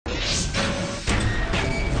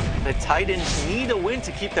The Titans need a win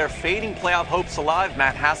to keep their fading playoff hopes alive.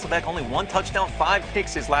 Matt Hasselbeck only 1 touchdown, 5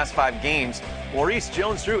 picks his last 5 games. Maurice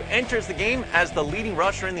Jones-Drew enters the game as the leading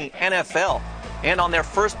rusher in the NFL. And on their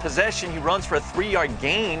first possession, he runs for a 3-yard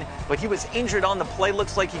gain, but he was injured on the play.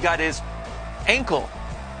 Looks like he got his ankle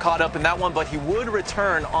caught up in that one, but he would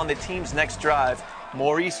return on the team's next drive.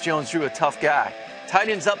 Maurice Jones-Drew, a tough guy.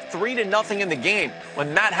 Titans up 3-0 in the game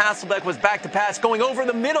when Matt Hasselbeck was back to pass, going over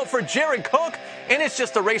the middle for Jared Cook, and it's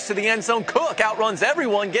just a race to the end zone. Cook outruns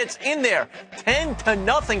everyone, gets in there.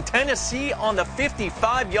 10-0 Tennessee on the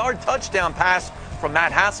 55-yard touchdown pass from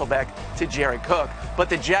Matt Hasselbeck to Jared Cook. But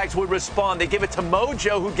the Jags would respond. They give it to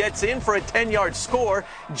Mojo, who gets in for a 10-yard score.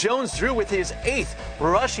 Jones-Drew with his 8th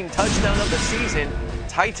rushing touchdown of the season.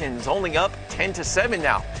 Titans only up 10-7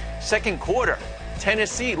 now. Second quarter.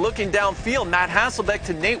 Tennessee looking downfield. Matt Hasselbeck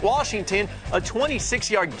to Nate Washington, a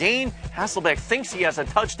 26-yard gain. Hasselbeck thinks he has a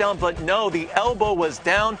touchdown, but no, the elbow was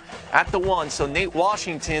down at the 1. So Nate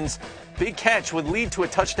Washington's big catch would lead to a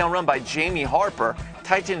touchdown run by Jamie Harper.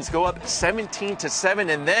 Titans go up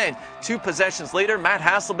 17-7, and then 2 possessions later, Matt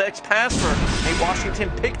Hasselbeck's pass for Nate Washington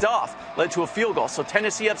picked off, led to a field goal. So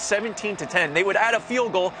Tennessee up 17-10. They would add a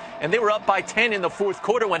field goal, and they were up by 10 in the fourth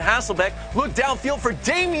quarter when Hasselbeck looked downfield for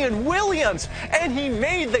Damian Williams, and he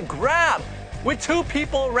made the grab with 2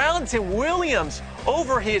 people around him. Williams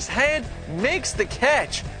over his head makes the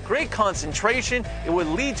catch. Great concentration. It would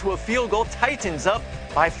lead to a field goal. Titans up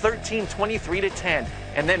by 13, 23-10.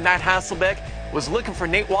 And then Matt Hasselbeck was looking for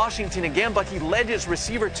Nate Washington again, but he led his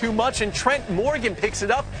receiver too much, and Trent Morgan picks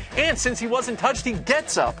it up. And since he wasn't touched, he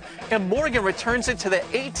gets up, and Morgan returns it to the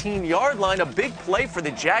 18-yard line. A big play for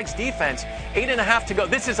the Jags defense. 8.5 to go.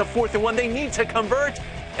 This is a 4th and 1. They need to convert,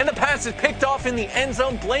 and the pass is picked off in the end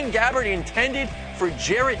zone. Blaine Gabbert intended for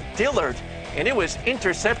Jarrett Dillard, and it was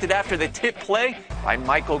intercepted after the tip play by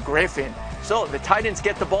Michael Griffin. So the Titans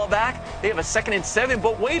get the ball back. They have a 2nd and 7,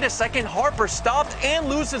 but wait a second. Harper stopped and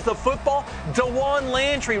loses the football. DeJuan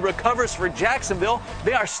Landry recovers for Jacksonville.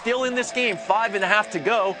 They are still in this game, 5.5 to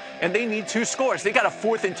go, and they need 2 scores. They got a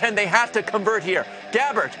 4th and 10. They have to convert here.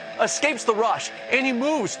 Gabbert escapes the rush, and he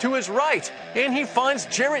moves to his right, and he finds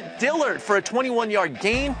Jarrett Dillard for a 21-yard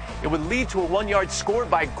gain. It would lead to a 1-yard score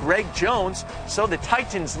by Greg Jones. So the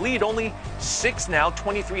Titans lead only 6 now,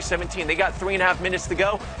 23-17. They got 3.5 minutes to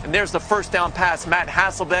go, and there's the first down pass. Matt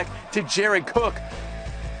Hasselbeck to Jared Cook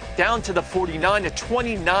down to the 49, a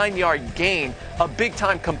 29-yard gain, a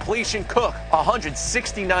big-time completion. Cook,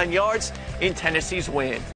 169 yards in Tennessee's win.